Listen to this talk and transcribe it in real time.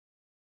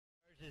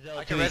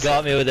You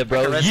got me with it,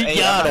 bro. You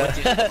got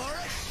it.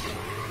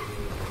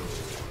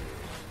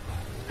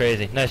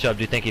 Crazy. Nice job,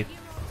 dude. Thank you.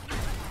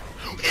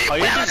 Oh,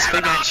 you're just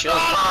big man shield.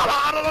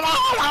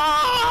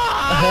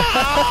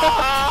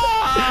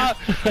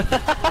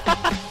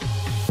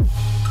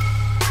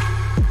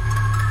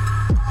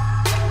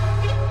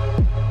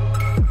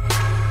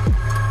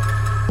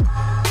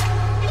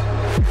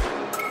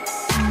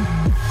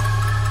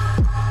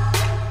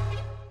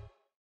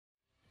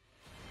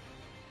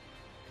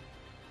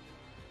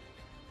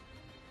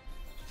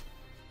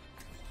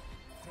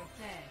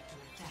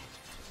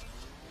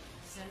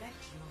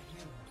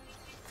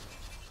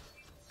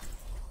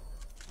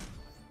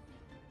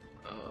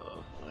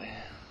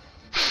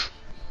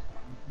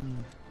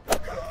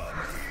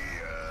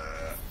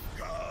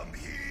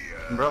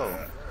 Bro.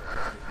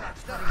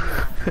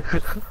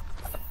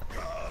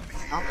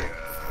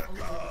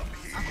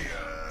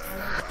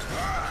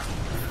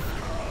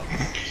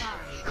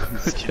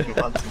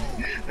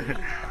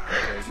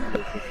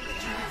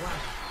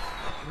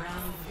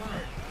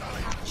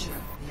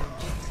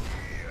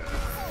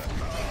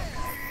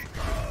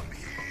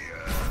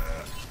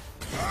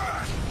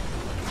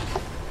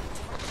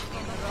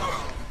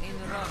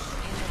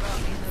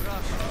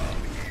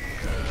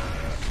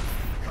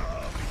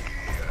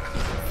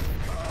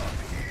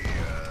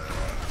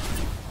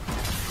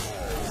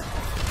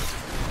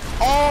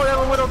 Oh, they have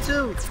a Widow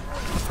too!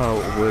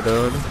 Oh,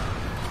 Widowed.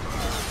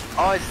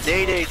 Oh, it's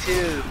Day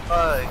too,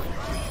 fuck.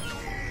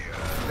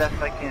 That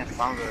fucking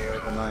founder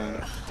is annoying.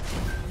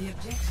 The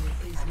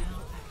objective is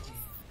now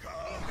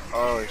active.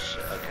 Oh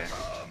shit, okay.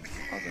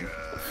 Okay.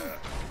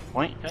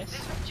 Point, guys?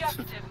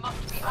 Objective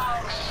must be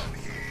ours.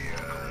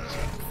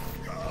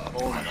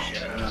 Holy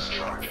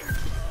shit.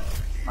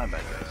 My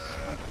bad, guys.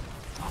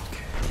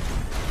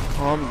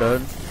 Oh, I'm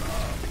done.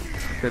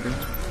 Kidding.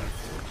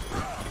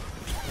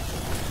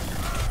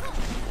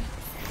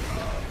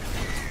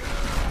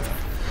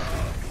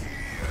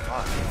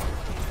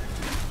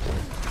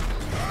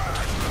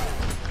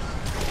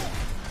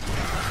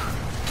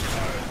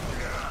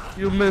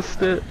 You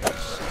missed it.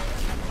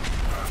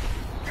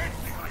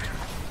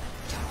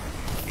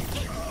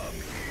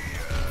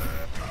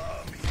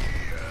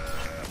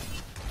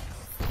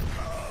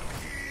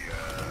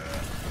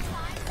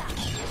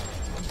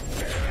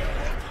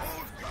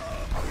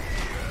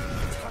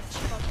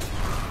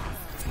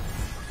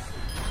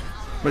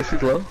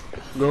 Mercy's low.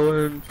 Go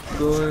in,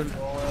 go in.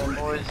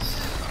 Boys.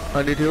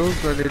 I need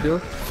heals, I need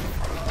heals.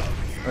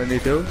 I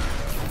need heals.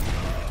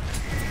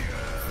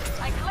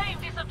 I claim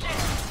this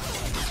objective.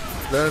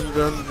 Then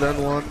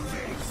one.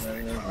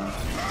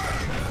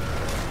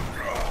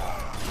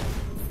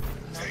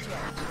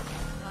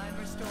 I'm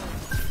restored.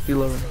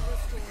 11.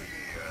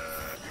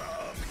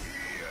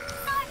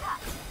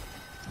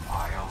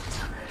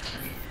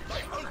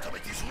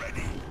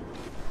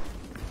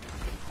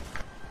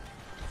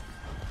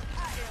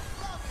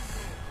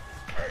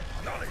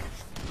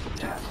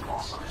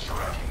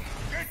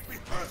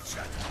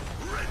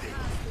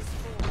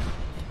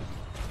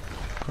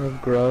 I've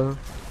grabbed.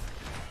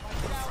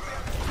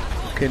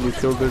 Can you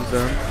kill this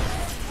then?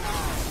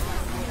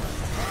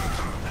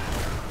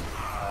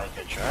 I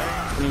could try.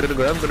 I'm gonna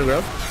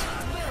grab.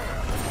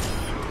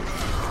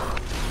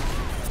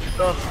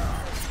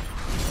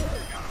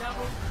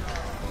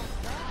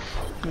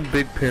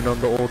 Big pin on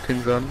the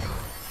ulting gun.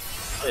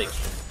 Big.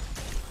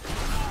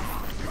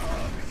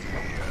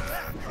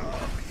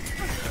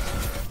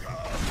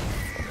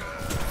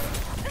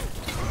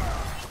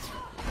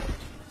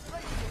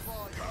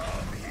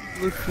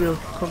 Lucio,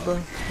 come back.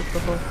 What the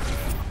hell?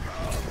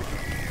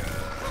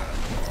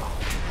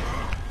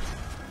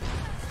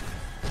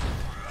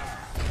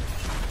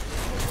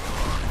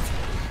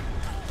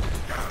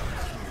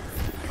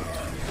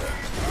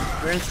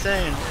 We're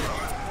insane.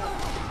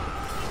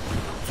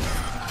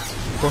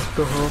 What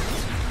the hell?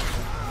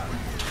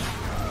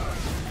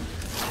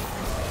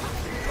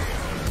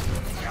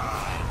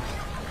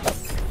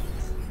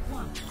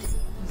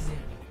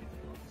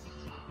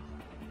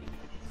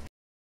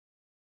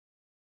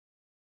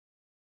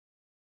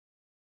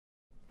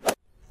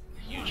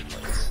 Huge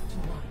place.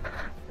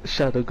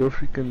 Shadow, go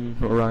freaking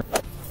Ryan.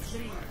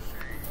 3,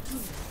 2,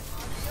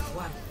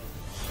 1.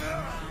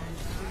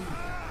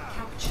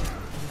 Capture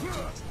the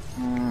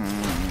objective.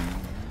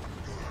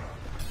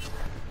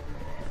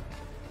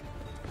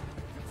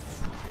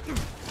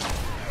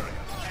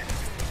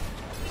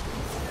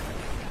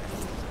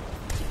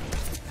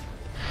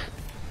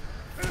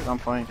 Get on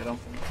point, get on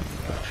point.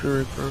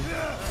 Sure, bro.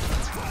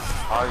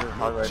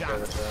 Hog right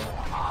there,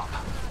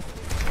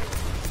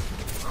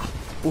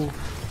 Ooh.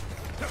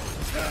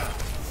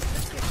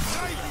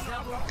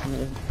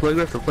 Play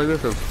aggressive, play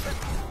aggressive.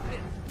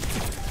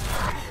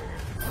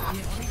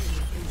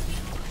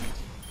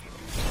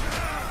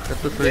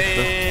 That's the first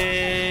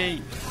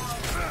Hey!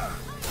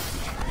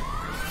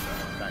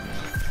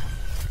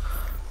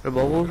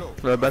 bubble.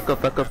 No, back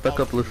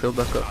up, Lucio,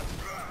 back up.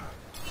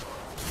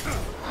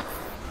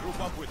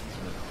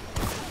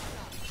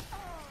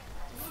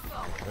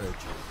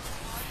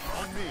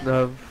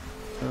 Have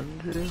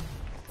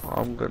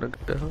I'm gonna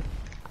get the help.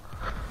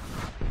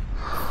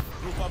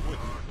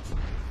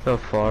 The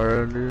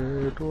fire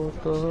did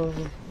what the...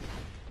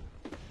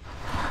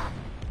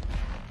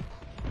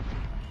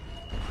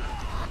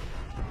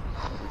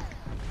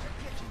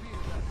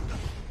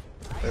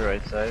 The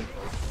right side.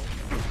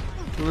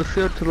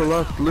 Lucio to the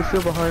left.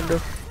 Lucio behind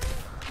us.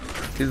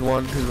 He's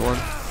one.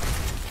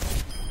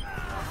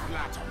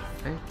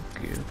 Thank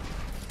you.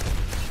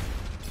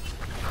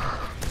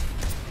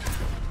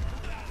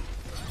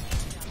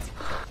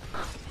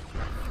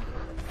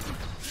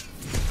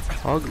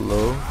 Hog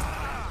low.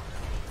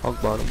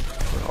 Hog bottom.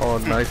 Oh,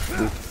 nice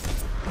dude.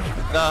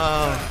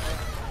 No.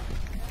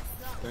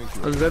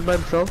 Is Zed by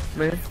himself,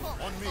 man?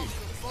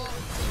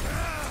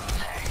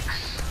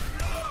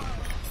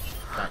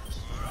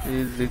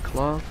 Easy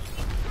claw.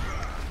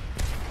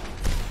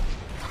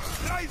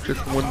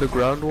 Just win the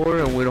ground war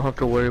and we don't have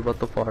to worry about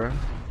the fire.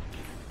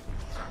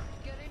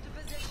 Get into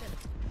position.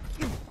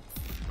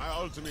 My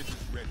ultimate is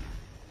ready.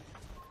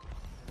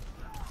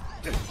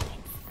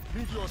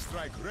 Meteor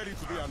strike ready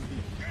to be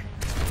unleashed.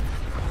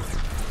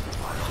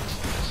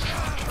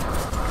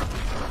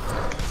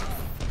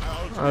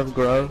 I have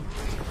grab.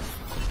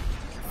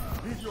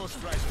 Meteor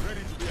strike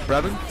ready to be unleashed.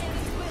 Grabbing?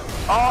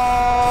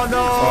 Oh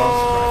no!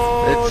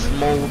 It's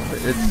small.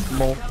 It's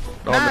small.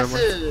 Oh, never mind.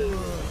 Massive!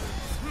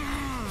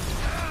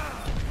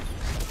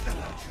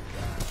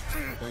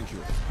 Thank you.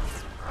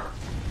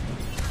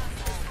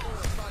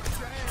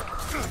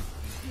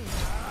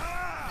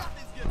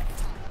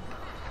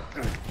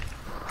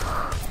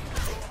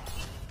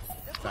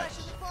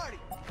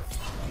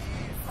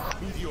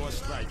 Meteor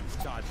strike is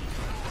charging.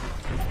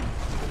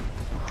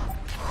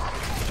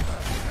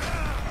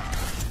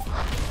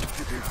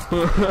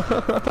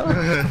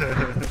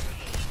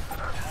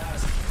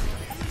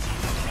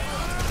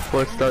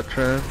 What's that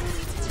trend?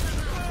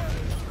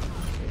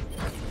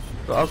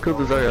 I'll kill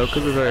the Zarya, I'll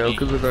kill the Zarya, I'll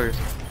kill the Zarya.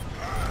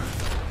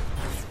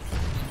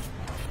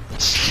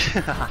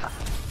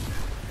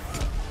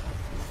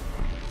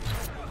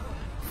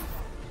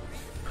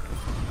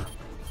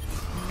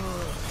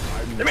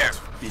 Come here.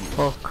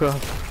 Oh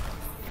crap.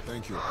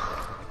 Thank you.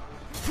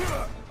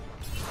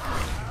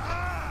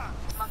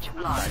 Much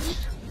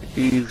obliged.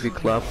 Easy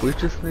clap, we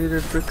just need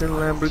a freaking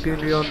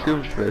Lamborghini on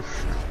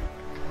Doomfist.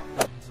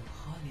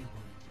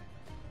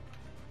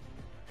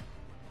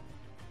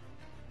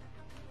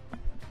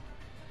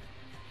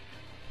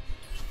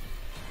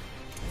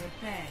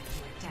 Prepare to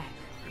attack.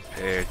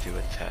 Prepare to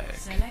attack.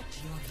 Select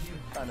your hero.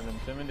 Kind of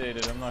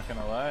intimidated, I'm not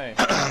gonna lie.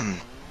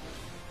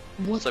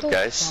 What's up,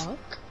 guys?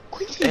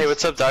 Quincy, Hey,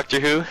 what's up, Doctor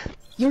Who?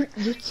 You're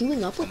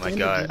queuing up Oh with my Lamborghini?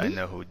 god, I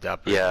know who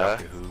Doctor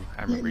Who.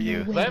 I remember No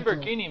you. way,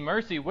 Lamborghini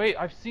Mercy, wait,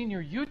 I've seen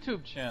your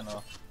YouTube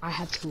channel. I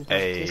have two.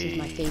 Hey. This is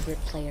my favorite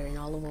player in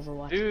all of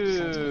Overwatch.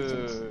 besides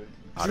Quinton. Dude.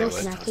 Oh, You they know would.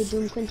 Snack play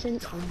Doom Quinton?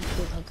 Oh my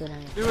god, how good I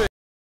am. Do it.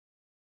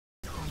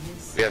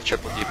 We have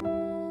triple D.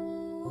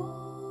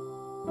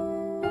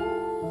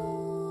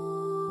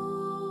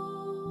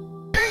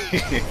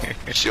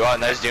 Wow,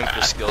 nice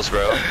Doomfist skills,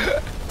 bro.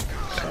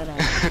 Shut up.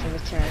 I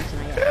returned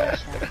and I got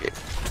one shot.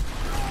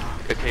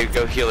 Okay,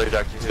 go healer,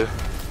 Doctor Who.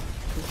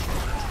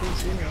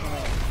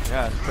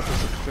 Yeah,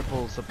 it's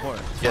triple support.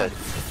 Yeah.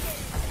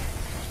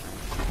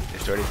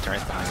 It's already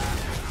turns behind me.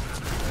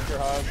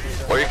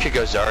 Or you could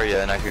go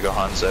Zarya and I could go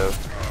Hanzo.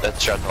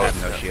 That's shot. I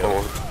have no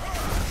shield.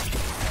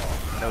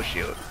 No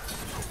shield.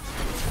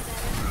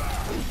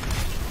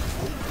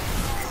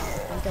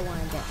 I think I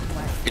want to get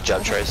what? Good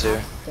job,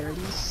 Tracer.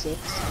 36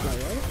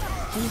 player?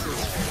 Jesus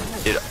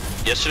Christ. Dude,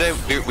 yesterday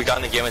we got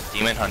in the game with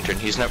Demon Hunter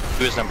and he was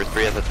number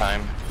 3 at the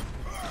time.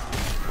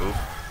 Ooh.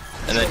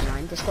 And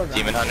then Discord Ryan.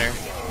 Demon Hunter.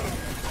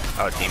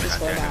 Oh, Demon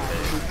Discord,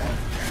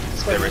 Hunter.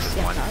 Discord There versus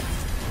yeah, one. top.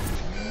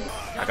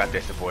 I got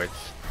their supports.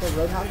 The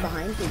Roadhog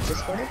behind who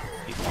discorded.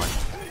 He's one.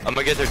 I'm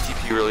gonna get their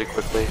TP really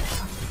quickly.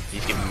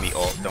 He's giving me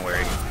ult, don't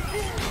worry.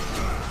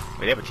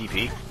 Wait, they have a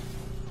TP?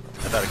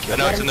 I thought I killed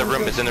it. No, it's in the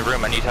room, it's in the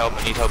room. I need help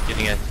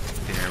getting it.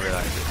 Didn't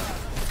realize it.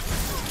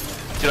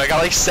 Dude, I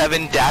got like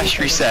 7 dash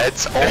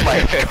resets. Oh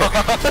my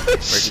god.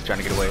 Where's he trying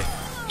to get away?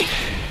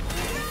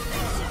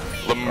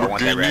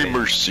 Lamborghini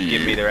Mercy.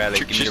 Give me the rally,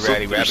 give me the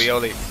rally,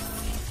 ravioli.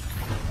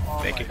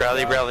 Thank you.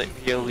 Rally,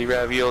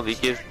 ravioli,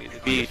 give me the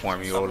beat.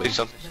 Something,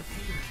 something.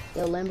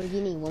 Yo,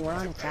 Lamborghini, when we're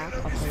on attack,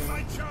 I'll play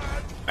Ryan.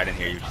 I didn't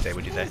hear you say,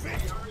 what'd you say? I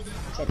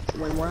said,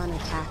 when we're on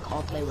attack,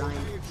 I'll play Ryan.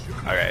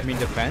 Alright. I mean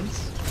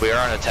defense? We are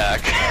on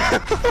attack.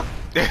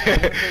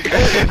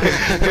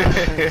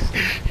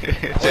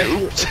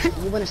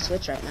 If you want to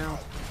switch right now,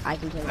 I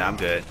can play Ryan. Nah, I'm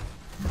good.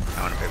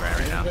 I want to play Ryan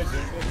right now.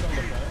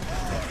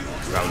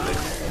 Probably.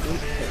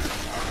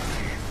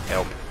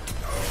 Help.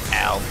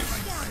 Ow.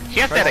 He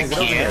has that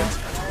again.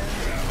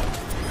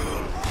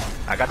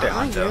 I got their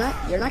Ryan,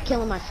 Hanzo. you're not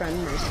killing my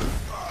friend Mercy.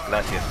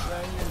 Gracias.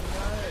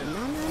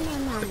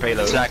 No. The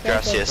payload. It's not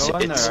gracias. Go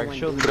in there, It's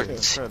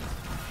actually.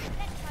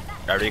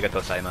 arigato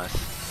gozaimasu.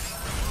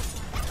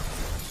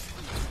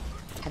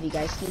 Have you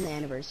guys seen the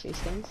anniversary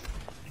skins?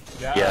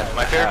 Yeah,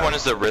 my favorite one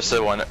is the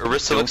Orisa one.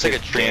 Orisa looks like a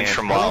change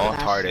from WoW.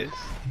 Retarded.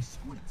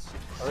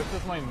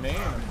 Orisa's my main,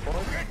 of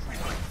course.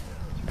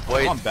 I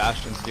Wait. want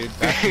Bastions, dude.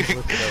 Bastions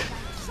look dope.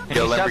 Can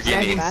Yo, you stop Lamborghini.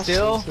 standing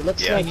still? He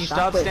looks Yeah. like Can you stop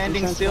chocolate.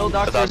 standing He still, turns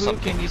Doctor thought Who?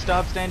 Can you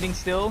stop standing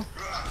still? into-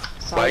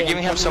 Why Sorry, are you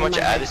giving I'm him so covering much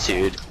my head.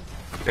 attitude?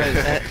 Because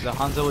the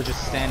Hanzo was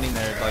just standing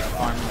there like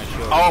farming my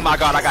shield. Oh my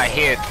god, I got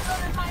hit.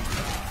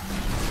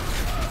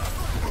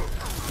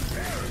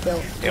 Yo,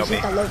 Help me.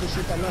 shoot that low, just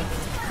shoot that low.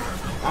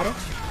 Got it?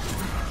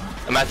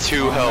 I'm at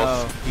 2 Oh,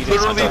 health. no. He just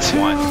Literally sucked.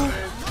 1.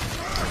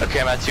 Okay,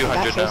 I'm at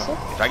 200 Got now. Tracer?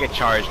 If I get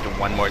charged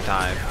one more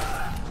time.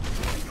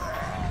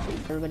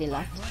 Everybody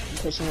left. I'm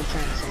pushing the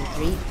turns in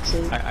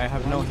 3, 2. I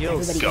have no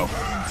heals. Everybody Go.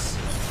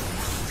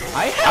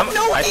 I have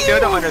no I heals! still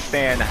don't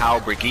understand how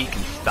Brigitte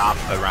can stop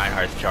a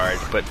Reinhardt's charge,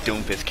 but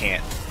Doomfist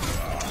can't.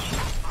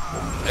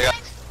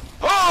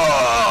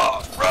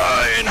 Oh,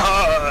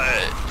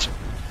 Reinhardt!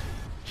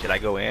 Should I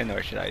go in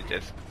or should I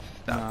just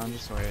No, stop? I'm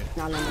just worried.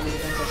 No, no, no, don't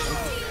push him.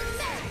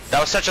 That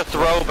was such a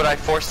throw, but I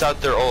forced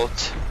out their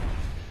ult.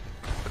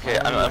 Okay,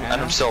 Why are you I'm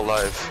Anna? still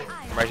alive.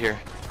 I'm right here.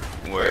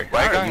 Why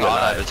Why are are you you on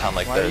alive? out of town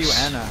like Why are this?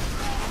 you Anna?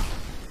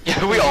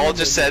 Yeah, we all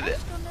just said.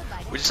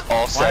 We just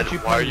all Why said. aren't you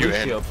Why are playing you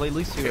Lucio? in? Play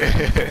Lucio.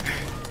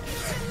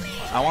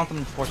 I want them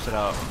to force it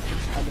out.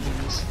 Try to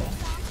be useful.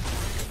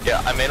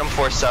 Yeah, I made them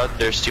force out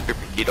their stupid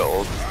Brigitte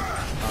ult.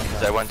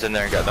 Cause I went in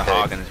there and got the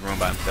hog in his room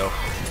by himself.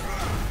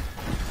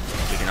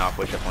 We can all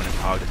push up on him.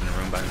 Hog is in the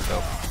room by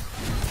himself.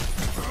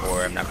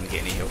 Or I'm not gonna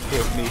get any heal.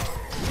 Heal me.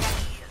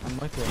 I'm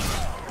with you.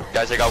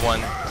 Guys, I got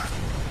one.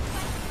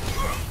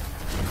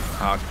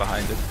 Hog's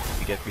behind us.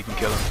 We guess we can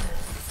kill him.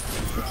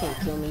 You can't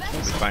kill me, We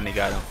Tracer. finally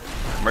got him.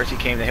 Mercy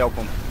came to help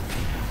him.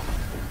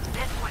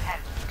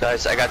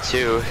 Guys, I got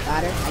 2.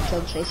 Got her. I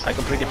killed Tracer. I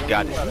completely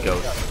forgot this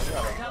ghost.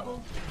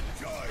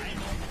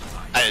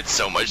 I did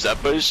so much that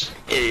push.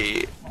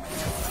 Hey.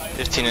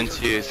 15 and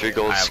 2, 3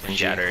 goals. I have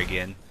Shatter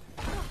again.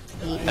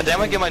 I think I'm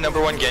gonna get my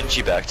 #1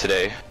 Genji back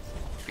today.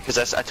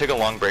 Because I took a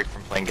long break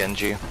from playing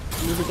Genji. You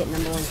need to get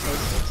 #1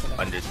 Tracer today.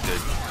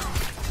 Understood.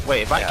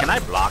 Wait, if I can I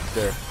block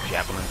the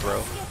javelin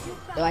throw?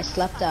 Yo, I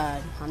slept,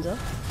 Hanzo.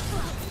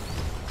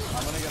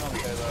 I'm gonna get on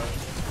payload.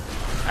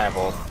 I have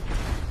ult.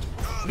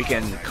 We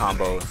can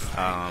combo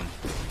on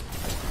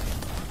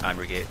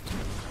Brigade.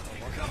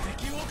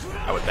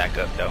 I would back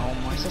up though. Oh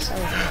my I'm so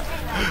sorry.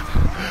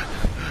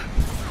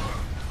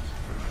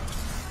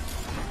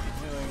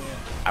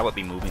 I would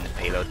be moving the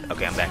payload.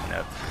 Okay, I'm backing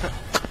up.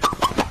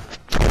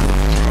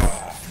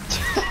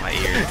 My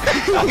ears.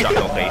 I'll drop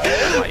no face.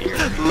 My ears.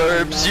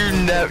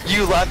 Lurbs,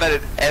 you laugh at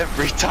it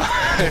every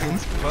time.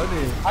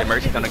 funny. Hey,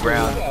 Mercy's on the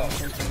ground.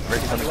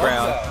 Mercy's on the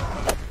ground.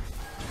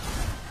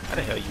 How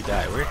the hell you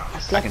die? Where? I I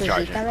slept can with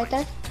charge Zika him. right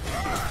there.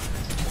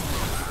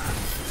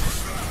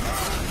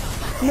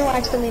 No, I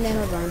accidentally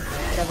nanoed run.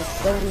 Whatever.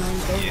 Go in line,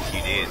 go. Yes,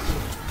 you did.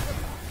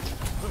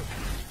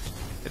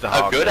 It's A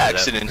hog good to the left.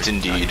 accident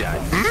indeed.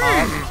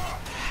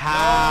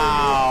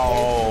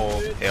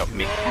 How? Help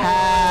me.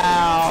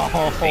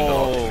 How? Single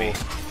ult me.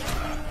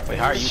 Wait,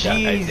 how are you down?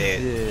 I dead.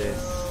 Jesus.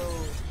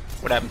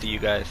 What happened to you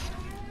guys?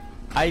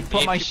 I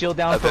put my shield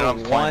down I've been for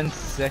on 1 point.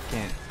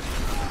 second.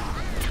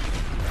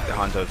 The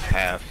Hanzo's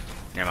half.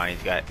 Never mind,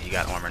 he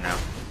got armor now.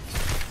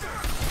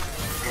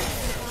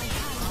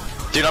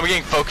 Dude, I'm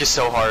getting focused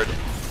so hard.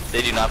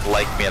 They do not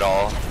like me at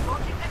all. Oh, I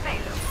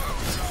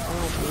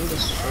need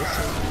this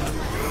Tracer.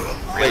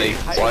 Really?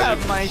 I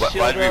have my Why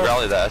did we shield up.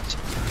 rally that?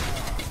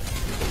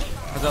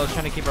 Because I was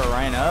trying to keep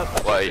Orion up.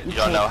 Why, you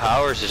don't know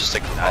how, or is it just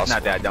like It's impossible?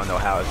 not that I don't know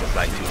how, it's just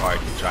like too hard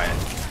to try it.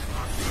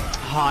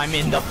 Oh, I'm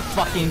in the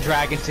fucking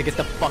dragon to get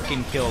the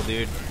fucking kill,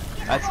 dude.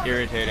 That's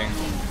irritating.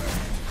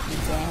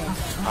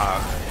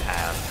 Hog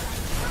half.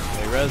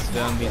 They res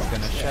him, he's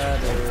gonna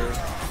shatter.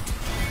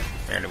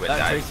 Apparently would That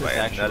die Tracer's by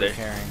actually another.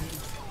 carrying.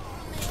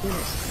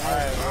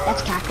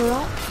 That's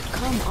Kakarot?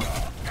 Come on.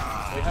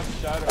 They have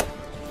shadow.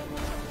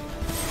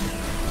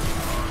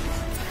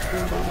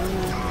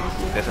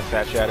 That's a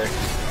fat shatter.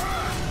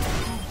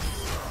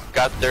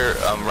 Got their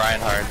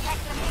Reinhardt.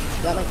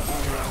 You got like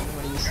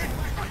what do you say?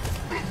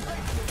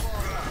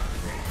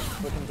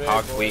 Looking big,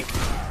 Hog's boy. weak.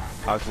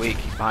 Hog's weak,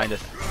 he's behind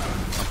us.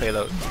 On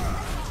payload.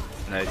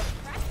 Nice.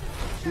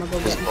 I'm gonna go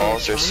His get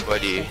balls are my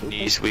sweaty,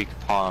 knees weak,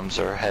 palms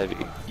are heavy.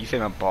 You say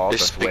my balls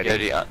There's are sweaty.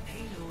 spaghetti on.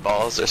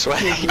 Balls are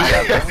sweaty.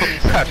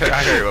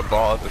 I heard my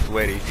balls are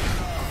sweaty.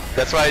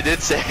 That's what I did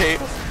say.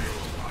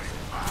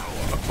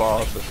 My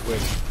balls are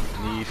sweaty.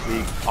 Knees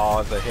weak,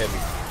 paws are heavy.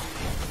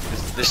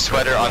 The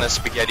sweater on a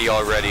spaghetti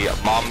already.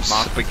 Mom's.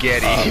 Mom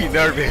spaghetti. He's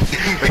nervous.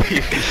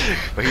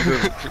 but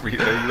he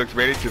looks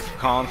ready to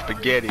calm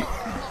spaghetti.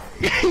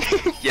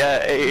 Yeah,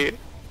 hey.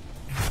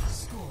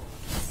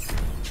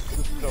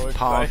 So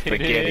Palm exciting.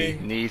 spaghetti,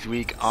 knees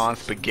weak on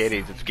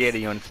spaghetti, the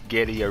spaghetti on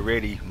spaghetti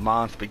already,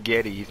 mom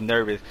spaghetti, he's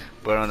nervous,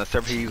 but on the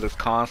surface he looks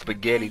calm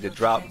spaghetti to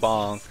drop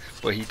bombs,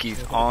 but he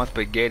keeps on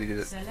spaghetti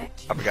to,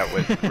 I forgot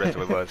what the rest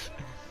of it was.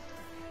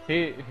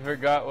 He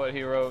forgot what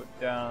he wrote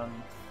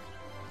down.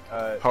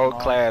 Whole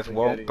Mom's class spaghetti.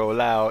 won't go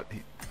loud,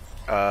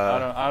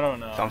 I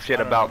don't know. some shit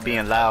I don't about know, being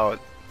man. loud,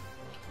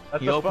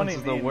 That's He a opens funny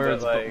the meme,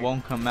 words but, but like,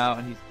 won't come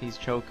out. He's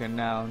choking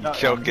now. No,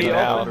 choking he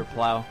now. Over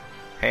plow.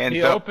 hands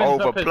He up opens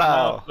over up his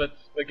plow. mouth, but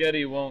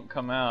spaghetti won't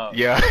come out.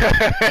 Yeah.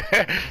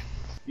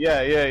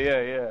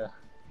 Yeah.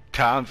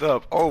 Time's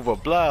up. Over.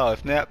 Blah.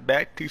 Snap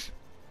back to.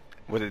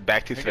 Was it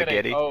back to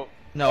spaghetti? Oh,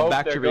 No,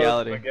 back there to goes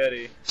reality.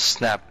 Spaghetti.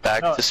 Snap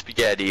back No. to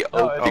spaghetti. No,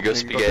 Oh, there it's- goes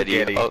spaghetti.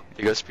 spaghetti. Oh,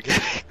 there goes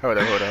spaghetti. Hold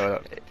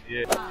up.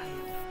 Yeah. 5,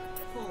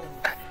 4,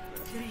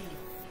 3,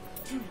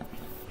 2,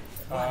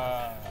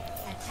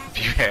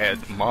 If you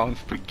had mom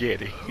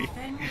spaghetti.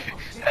 defend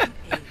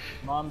objective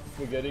A. Mom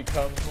spaghetti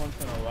comes once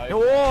in a life.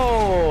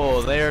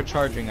 Whoa! They are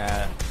charging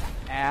at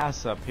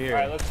ass up here.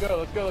 Alright, let's go,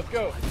 let's go, let's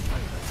go.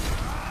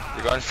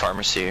 They're going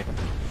pharmacy.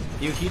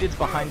 You heated's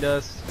behind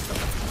us.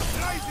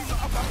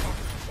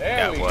 There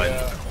Got we one.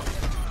 go.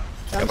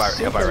 I'm by-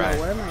 super by Ryan.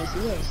 low. Where are my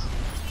heals?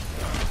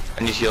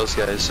 I need heals,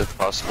 guys, if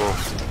possible.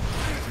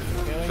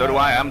 So do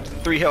I. I'm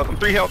 3 health.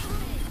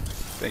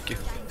 Thank you.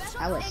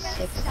 I was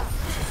 6.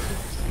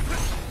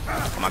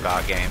 Oh my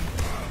god, game.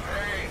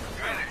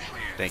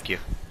 Thank you.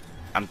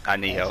 I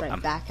need help.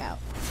 Right back out.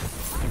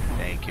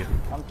 Thank you.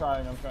 I'm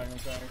trying.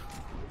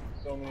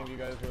 So many of you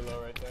guys were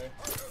low right there.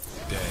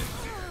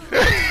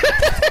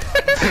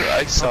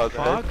 I saw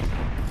that. Fuck.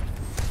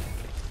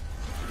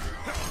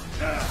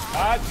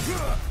 Ah,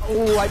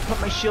 Oh, I put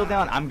my shield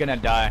down. I'm gonna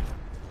die.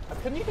 I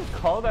couldn't even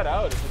call that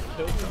out. It just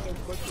killed me so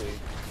quickly.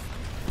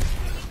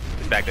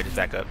 Just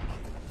back up.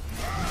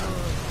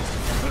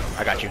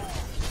 I got you.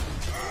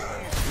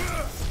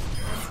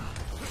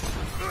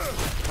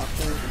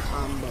 Fucking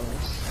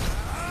combos.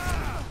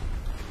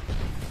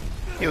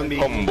 Heal me.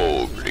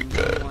 Combo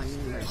breaker.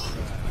 One mercy.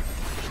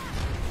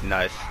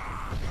 Nice.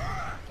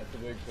 That's a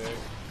big thing.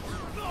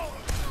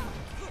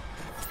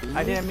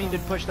 I didn't mean to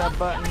push that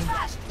button.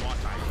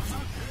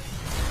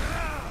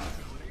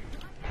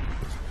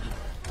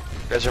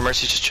 Guys, our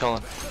Mercy's just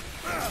chilling.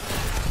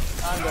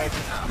 I'm dead.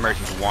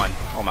 Mercy's 1.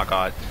 Oh my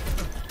god.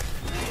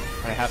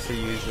 I have to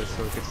use this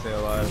so we can stay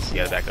alive.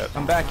 Yeah, back up.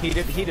 I'm back,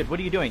 heated. What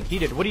are you doing?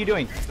 Heated, what are you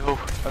doing? No,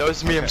 that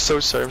was me. I'm so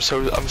sorry. I'm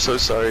so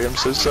sorry. I'm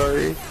so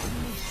sorry.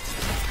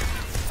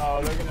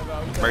 Oh, they're gonna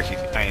vouch. Mercy's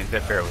playing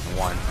Zephyr with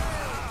 1.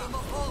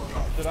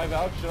 Should I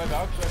vouch?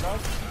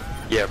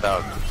 Yeah,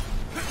 about.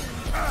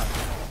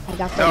 I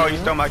got the No, nail. you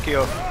stole my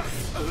kill.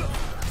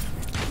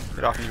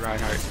 Get off me,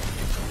 Reinhardt.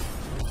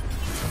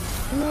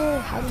 No,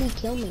 how did he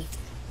kill me?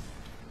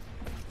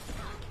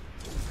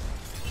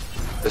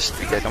 This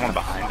spaghetti. Someone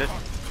behind us?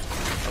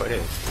 Oh, it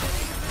is.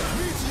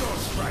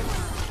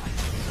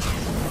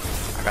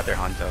 I got their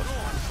Hanzo.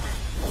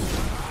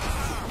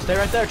 Stay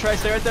right there, Trey,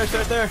 stay right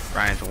there.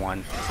 Ryan's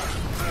 1.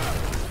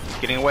 He's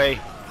getting away.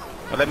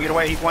 Don't let me get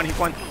away. He's 1.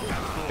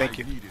 Thank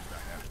you.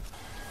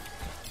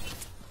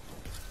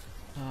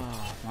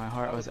 Oh, my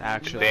heart was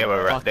actually. They have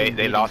a fucking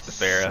they lost the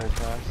beating Pharah.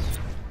 so fast.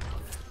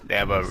 They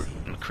have a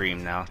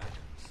cream now.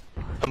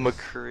 A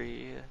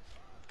McCree.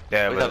 They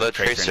have We have a a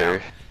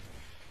tracer, tracer.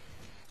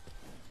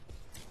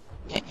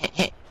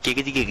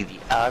 Giggity.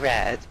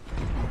 Alright.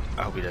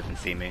 now. I hope he doesn't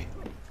see me.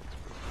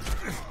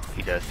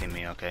 He does see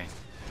me. Okay.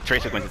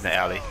 Tracer went in the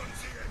alley.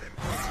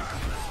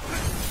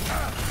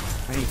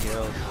 I need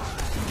heals.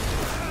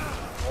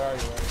 Where are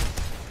you?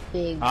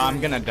 Big. I'm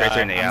gonna die.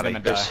 Tracer in the alley.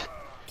 I'm gonna die.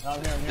 No,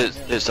 I'm here.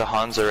 There's a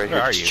Hanzo right Where here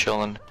are just you?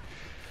 chilling.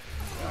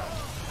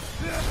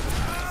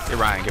 Get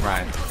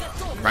Ryan.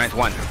 Ryan's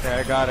 1. Okay,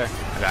 I got her.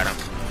 I got him.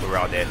 We're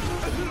all dead.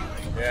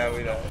 Yeah,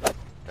 we don't.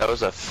 That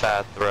was a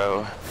fat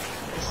throw. I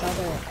saw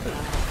the on the.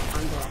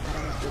 I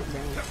thought it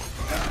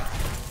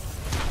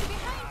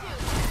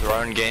was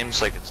Throwing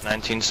games like it's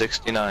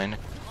 1969.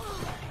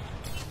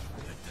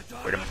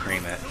 Where the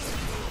cream at?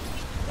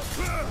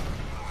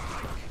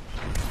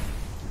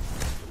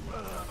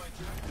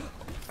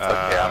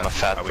 Okay, I'm a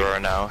fat are we- thrower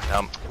now.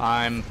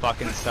 I'm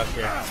fucking stuck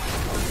here.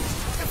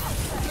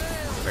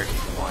 Mercy's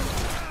 1.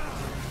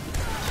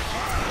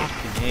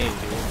 Hey, dude.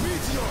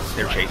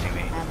 They're chasing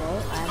me.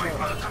 I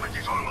have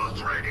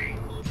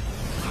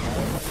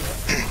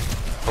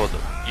Hold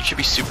up. You should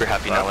be super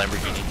happy now,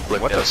 Lamborghini.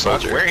 Look What at the a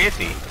fuck? soldier. Where is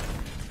he?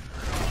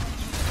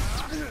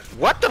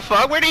 What the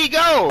fuck? Where did he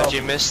go? Did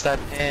you miss that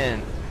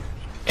pin?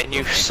 And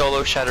you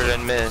solo shattered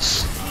and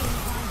miss.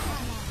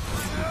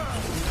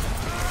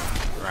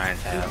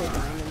 Ryan's half. the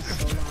diamonds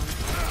so long.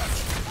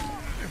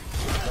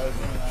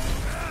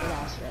 The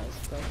last res,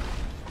 bro.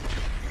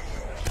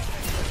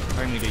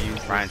 I need to use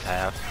this. Ryan's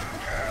half.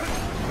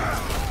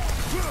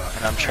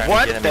 And I'm trying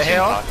What to get him the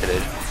hell?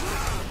 pocketed.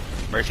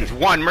 Mercy's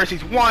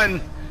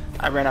 1.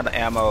 I ran out of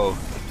ammo.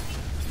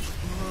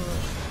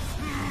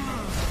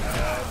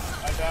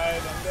 I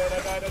died. I'm dead. I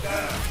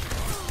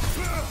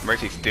died.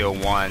 Mercy's still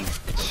 1.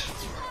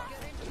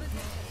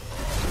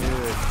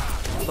 Dude.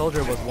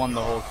 Soldier was one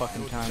the whole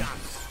fucking time.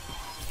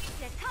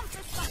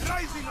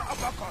 Rising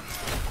uppercut.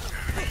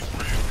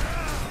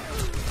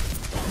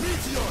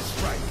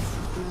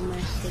 No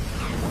mercy.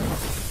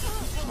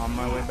 I'm on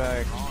my way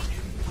back.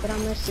 But on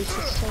mercy,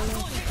 she's so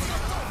low.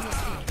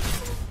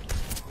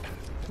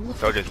 What the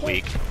Soldier's fuck?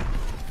 weak.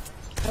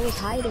 I was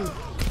hiding.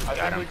 I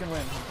Got think we him. can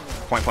win.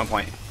 Point.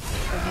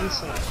 For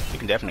Hanson. You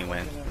can definitely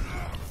win.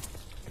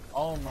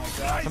 Oh my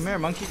god. Come here,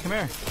 monkey, come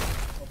here.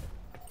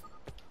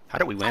 How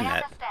did we win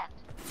that?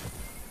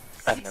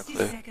 I have no 60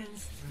 clue.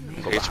 seconds.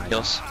 Go Get some behind.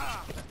 heals.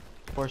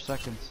 4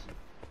 seconds.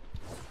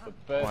 The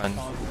best One.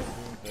 constant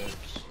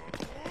Doomfist.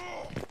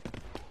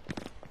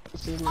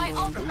 Mercy's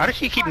number one How does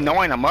she keep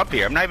knowing I'm up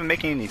here? I'm not even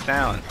making any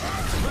sound.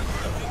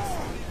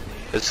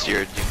 This is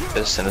your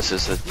Doomfist, and this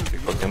is the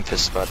typical Doomfist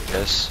spot, I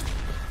guess.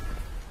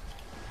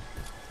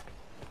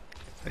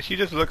 She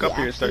just look up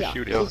here and start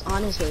shooting. He's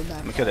on his way back.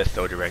 I'm gonna kill that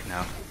soldier right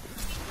now.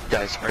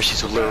 Guys,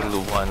 Mercy's literally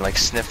the one. Like,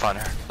 sniff on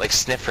her. Like,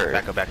 sniff her.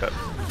 Back up, back up.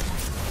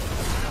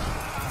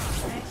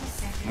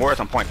 Moira's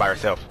on point by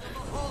herself.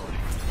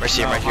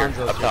 Mercy, I'm right here,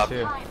 up top.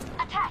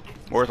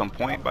 Moira's on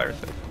point by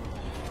herself.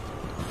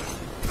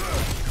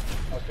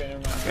 Okay, never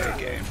mind. Okay,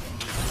 game.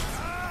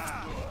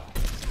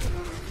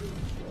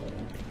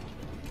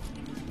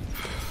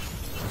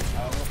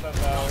 I almost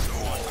have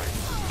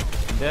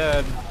out.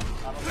 Dead.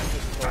 I don't think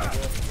this is all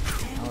good.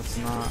 No, it's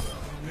not.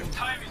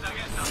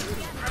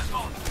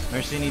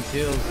 Mercy needs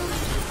heals.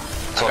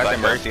 I got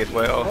the Mercy as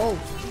well. Oh,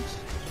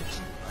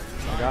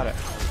 I got it.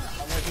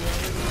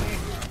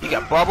 You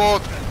got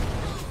bubbled.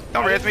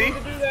 Don't res me.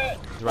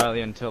 It's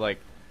Riley until like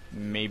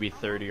maybe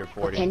 30 or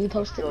 40. can you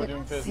post it? Go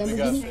Doomfist, we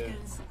got Lamborghini?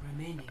 this.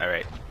 All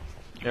right.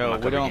 Yo,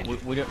 we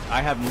don't.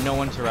 I have no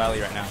one to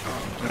rally right now.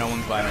 No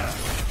one's by me.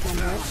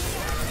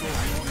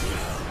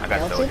 I got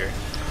Delta? soldier.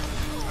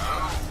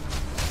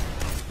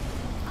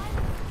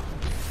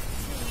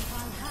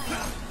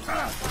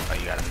 Oh,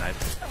 you got a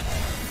knife.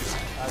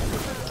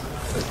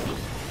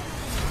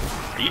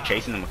 Are you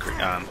chasing them?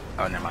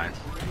 Oh, never mind.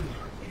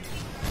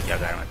 Yeah, I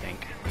got him, I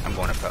think. I'm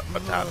going up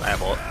top. I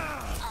have ult.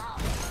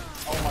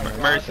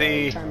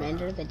 Mercy.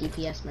 Charmander, the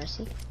DPS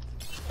Mercy.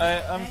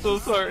 I'm so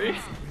sorry.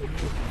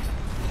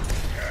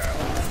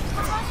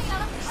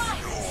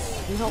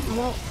 You help him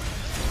out.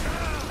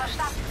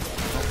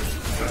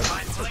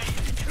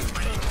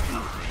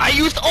 I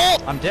used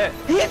ult! I'm dead.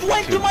 He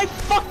went through my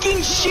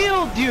fucking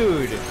shield,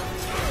 dude!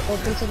 Oh,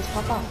 Vincent's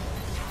pop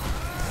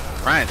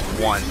off. Ryan's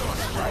one.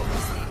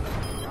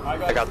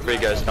 I got 3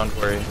 guys, don't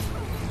worry.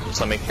 Just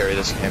let me carry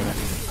this game.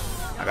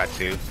 I got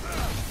 2.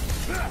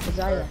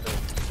 Zarya.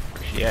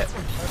 Shit.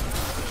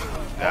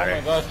 Got Oh my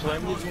her. gosh,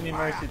 Lamborghini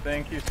Mercy,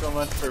 thank you so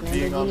much for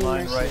being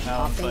online right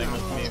now and playing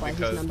with me That's why he's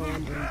because number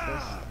one doing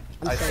this.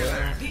 I'm I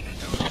sorry.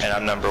 feel And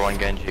I'm number 1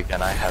 Genji,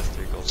 and I have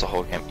 3 goals the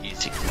whole game.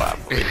 Easy clap,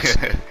 boys.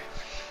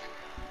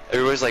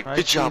 Everybody's like,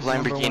 good job,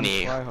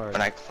 Lamborghini.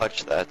 When I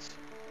clutch that.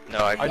 No,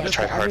 I just-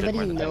 tried hard to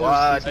Everybody win that. knows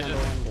What? he's number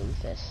one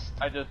Doomfist.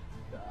 I just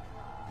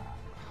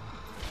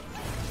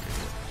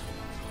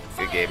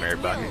Good game,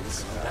 everybody.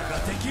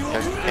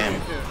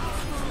 Damn.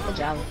 Good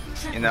job.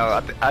 You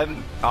know,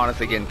 I'm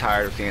honestly getting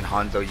tired of seeing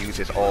Hanzo use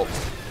his ult.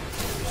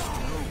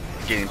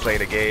 Getting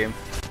played a game.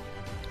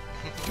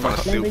 I'm gonna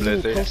sue Lamborghini,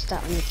 Blizzard. post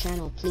that on your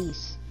channel,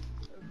 please.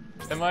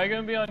 am I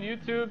gonna be on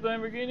YouTube,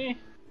 Lamborghini?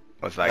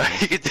 What's like?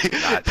 He could do-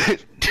 Not.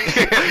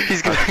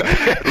 He's gonna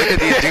look at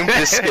these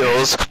Doomfist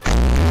skills.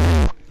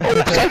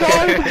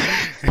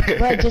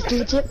 But just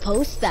legit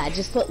post that.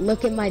 Just put,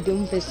 look at my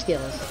Doomfist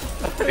skills.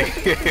 I'll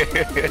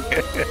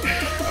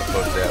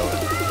post that one.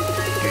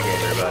 Good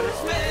game,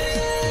 everybody.